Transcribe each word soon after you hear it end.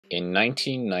In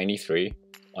 1993,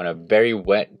 on a very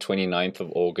wet 29th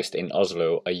of August in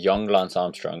Oslo, a young Lance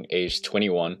Armstrong, aged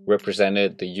 21,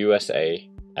 represented the USA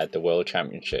at the World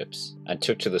Championships and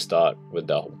took to the start with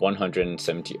the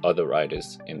 170 other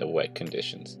riders in the wet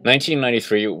conditions.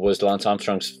 1993 was Lance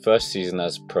Armstrong's first season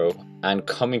as pro, and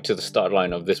coming to the start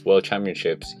line of this World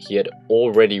Championships, he had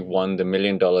already won the $1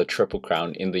 million Triple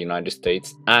Crown in the United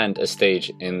States and a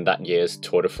stage in that year's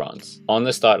Tour de France. On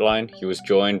the start line, he was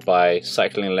joined by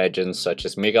cycling legends such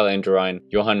as Miguel Indurain,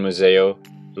 Johan Museeuw,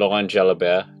 Laurent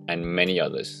Jalabert, and many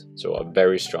others, so a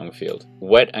very strong field.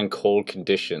 Wet and cold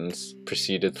conditions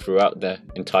proceeded throughout the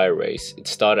entire race. It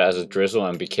started as a drizzle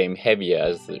and became heavier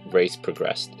as the race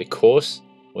progressed. The course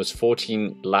was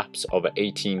 14 laps of an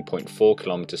 18.4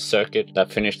 kilometer circuit that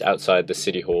finished outside the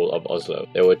city hall of Oslo.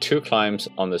 There were two climbs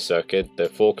on the circuit, the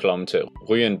 4 kilometer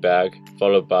Ruyenberg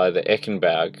followed by the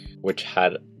Eckenberg, which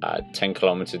had a 10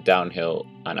 kilometer downhill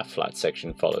and a flat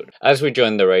section followed. As we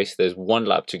join the race, there's one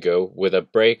lap to go with a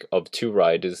break of two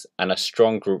riders and a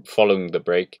strong group following the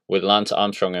break with Lance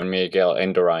Armstrong and Miguel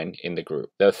Indurain in the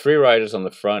group. There are three riders on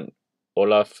the front: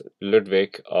 Olaf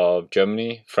Ludwig of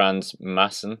Germany, Frans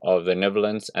Maassen of the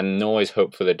Netherlands, and Norway's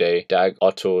hope for the day, Dag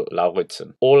Otto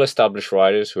Lauritzen. All established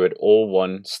riders who had all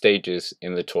won stages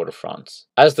in the Tour de France.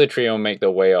 As the trio make their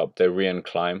way up the Rien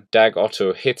climb, Dag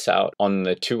Otto hits out on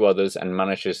the two others and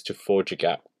manages to forge a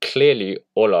gap. Clearly,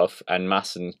 Olaf and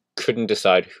Maassen couldn't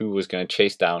decide who was going to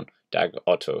chase down Dag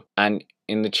Otto. And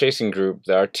in the chasing group,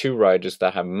 there are two riders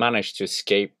that have managed to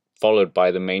escape, followed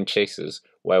by the main chasers,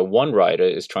 where one rider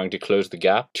is trying to close the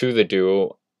gap to the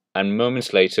duo, and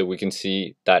moments later we can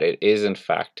see that it is in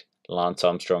fact Lance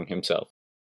Armstrong himself.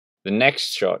 The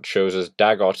next shot shows us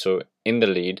Dag Otto in the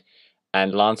lead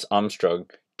and Lance Armstrong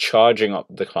charging up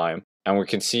the climb, and we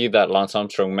can see that Lance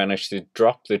Armstrong managed to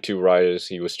drop the two riders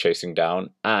he was chasing down,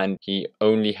 and he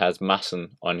only has Maassen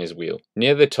on his wheel.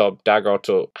 Near the top, Dag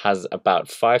Otto has about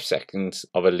 5 seconds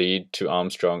of a lead to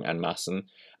Armstrong and Maassen,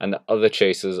 and the other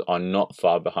chasers are not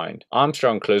far behind.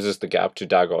 Armstrong closes the gap to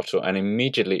Dag Otto and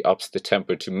immediately ups the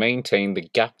tempo to maintain the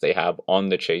gap they have on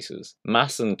the chasers.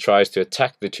 Maassen tries to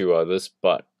attack the two others,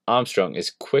 but Armstrong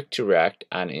is quick to react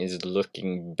and is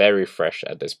looking very fresh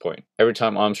at this point. Every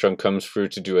time Armstrong comes through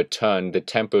to do a turn, the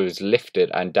tempo is lifted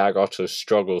and Dag Otto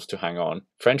struggles to hang on.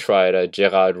 French rider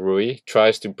Gerard Rouy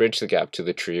tries to bridge the gap to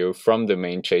the trio from the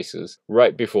main chasers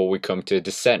right before we come to a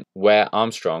descent, where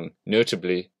Armstrong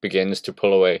notably begins to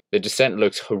pull away. The descent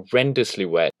looks horrendously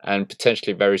wet and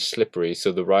potentially very slippery,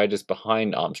 so the riders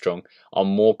behind Armstrong are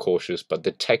more cautious, but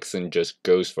the Texan just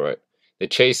goes for it. The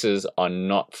chasers are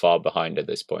not far behind at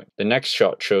this point. The next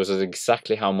shot shows us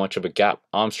exactly how much of a gap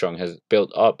Armstrong has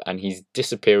built up, and he's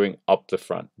disappearing up the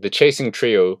front. The chasing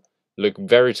trio look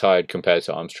very tired compared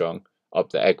to Armstrong up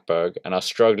the Ekberg and are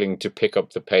struggling to pick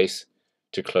up the pace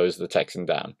to close the Texan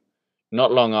down.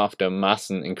 Not long after,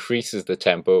 Maassen increases the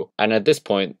tempo, and at this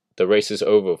point the race is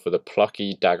over for the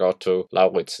plucky Dag Otto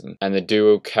Lauritzen, and the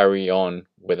duo carry on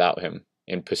without him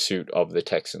in pursuit of the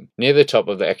Texan. Near the top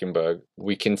of the Eckenberg,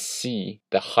 we can see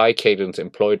the high cadence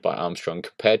employed by Armstrong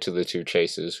compared to the two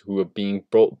chasers, who are being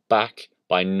brought back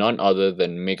by none other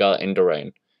than Miguel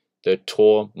Indurain, the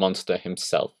Tour monster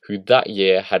himself, who that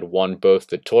year had won both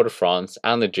the Tour de France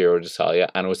and the Giro d'Italia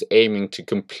and was aiming to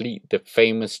complete the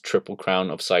famous Triple Crown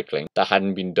of cycling that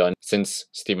hadn't been done since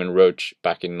Stephen Roche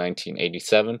back in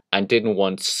 1987, and didn't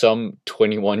want some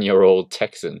 21-year-old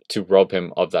Texan to rob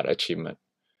him of that achievement.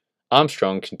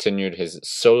 Armstrong continued his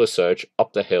solo search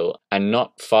up the hill, and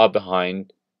not far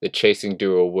behind, the chasing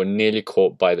duo were nearly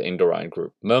caught by the Indurain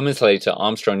group. Moments later,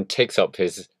 Armstrong takes up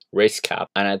his race cap,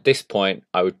 and at this point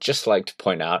I would just like to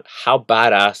point out how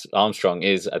badass Armstrong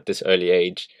is at this early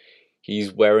age.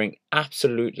 He's wearing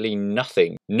absolutely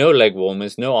nothing. No leg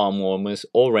warmers, no arm warmers,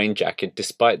 or rain jacket,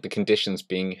 despite the conditions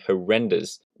being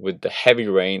horrendous with the heavy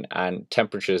rain and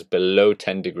temperatures below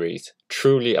 10 degrees.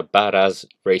 Truly a badass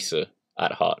racer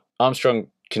at heart. Armstrong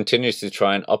continues to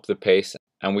try and up the pace,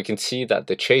 and we can see that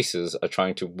the chasers are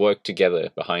trying to work together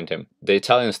behind him. The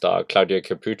Italian star Claudio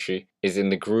Capucci is in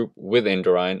the group with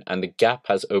Indurain, and the gap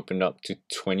has opened up to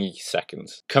 20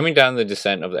 seconds. Coming down the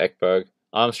descent of the Ekberg,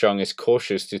 Armstrong is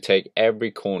cautious to take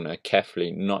every corner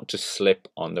carefully not to slip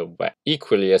on the wet.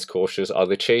 Equally as cautious are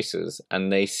the chasers,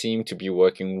 and they seem to be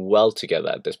working well together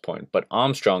at this point, but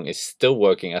Armstrong is still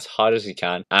working as hard as he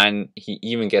can, and he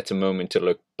even gets a moment to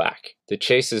look back. The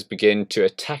chasers begin to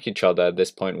attack each other at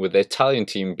this point, with the Italian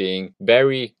team being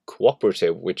very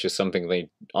cooperative, which is something they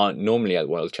aren't normally at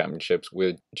World Championships,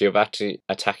 with Giovatti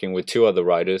attacking with two other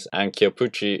riders and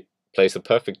Chiappucci plays a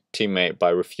perfect teammate by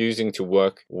refusing to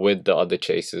work with the other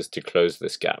chasers to close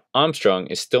this gap. Armstrong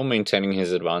is still maintaining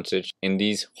his advantage in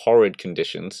these horrid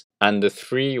conditions, and the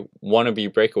 3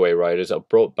 wannabe breakaway riders are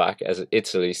brought back as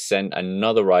Italy send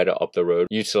another rider up the road,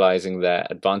 utilizing their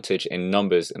advantage in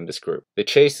numbers in this group. The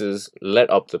chasers let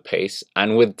up the pace,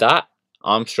 and with that,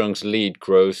 Armstrong's lead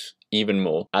grows even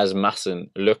more as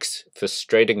Masson looks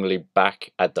frustratingly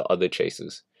back at the other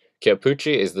chasers.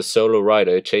 Chiappucci is the solo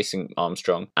rider chasing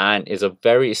Armstrong and is a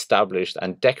very established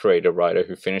and decorated rider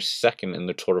who finished second in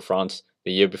the Tour de France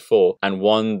the year before and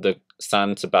won the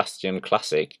San Sebastian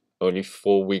Classic only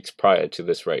 4 weeks prior to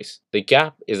this race. The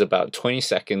gap is about 20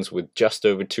 seconds with just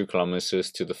over 2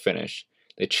 kilometers to the finish.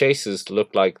 The chasers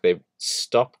look like they've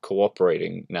stopped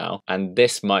cooperating now, and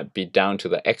this might be down to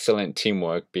the excellent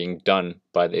teamwork being done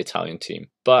by the Italian team.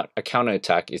 But a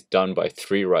counterattack is done by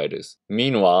 3 riders.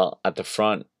 Meanwhile, at the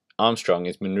front, Armstrong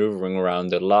is maneuvering around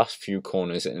the last few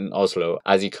corners in Oslo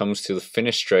as he comes to the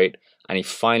finish straight, and he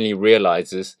finally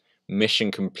realizes,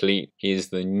 mission complete, he is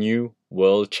the new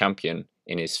world champion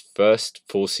in his first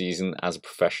full season as a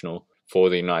professional for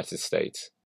the United States.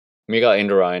 Miguel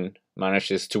Indurain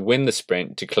manages to win the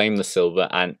sprint to claim the silver,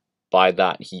 and by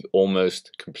that he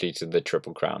almost completed the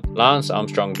Triple Crown. Lance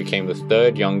Armstrong became the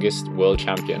 3rd youngest world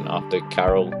champion after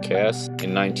Karel Keijs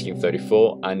in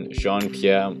 1934 and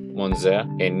Jean-Pierre Monzer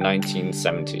in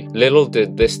 1970. Little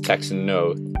did this Texan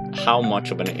know how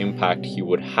much of an impact he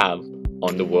would have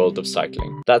on the world of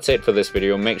cycling. That's it for this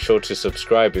video. Make sure to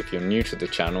subscribe if you're new to the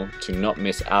channel to not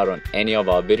miss out on any of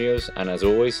our videos, and as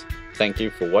always, thank you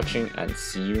for watching and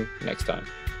see you next time.